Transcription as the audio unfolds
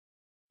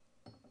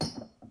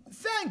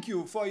thank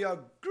you for your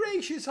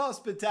gracious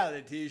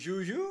hospitality,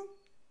 Juju.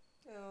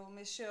 Oh,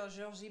 Monsieur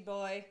Georgie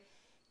boy,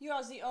 you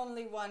are the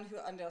only one who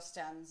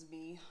understands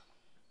me.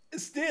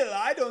 Still,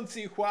 I don't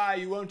see why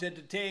you won't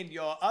entertain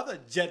your other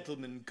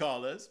gentlemen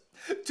callers.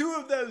 Two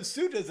of those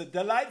suitors are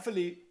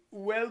delightfully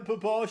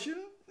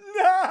well-proportioned.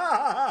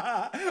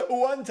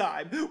 One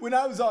time, when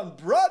I was on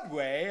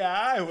Broadway,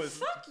 I was...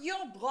 Fuck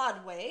your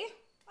Broadway.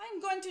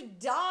 I'm going to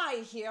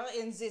die here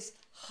in this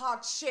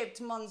heart-shaped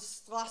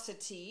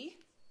monstrosity.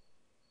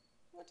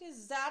 What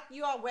is that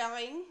you are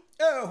wearing?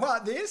 Oh,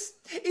 what, this?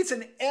 It's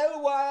an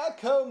L-wire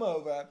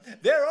comb-over.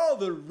 They're all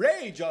the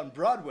rage on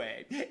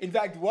Broadway. In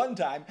fact, one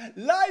time,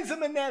 Liza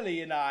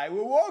Minnelli and I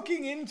were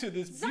walking into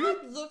this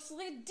That looks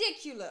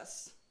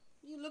ridiculous.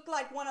 You look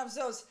like one of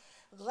those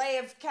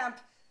rave camp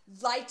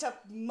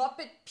light-up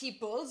Muppet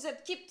people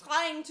that keep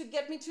trying to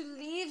get me to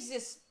leave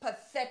this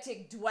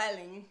pathetic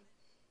dwelling.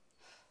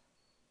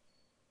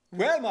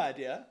 Well, my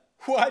dear,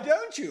 why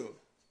don't you?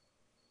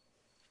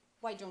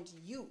 Why don't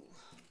you?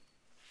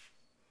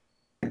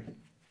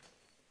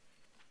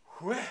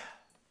 Well...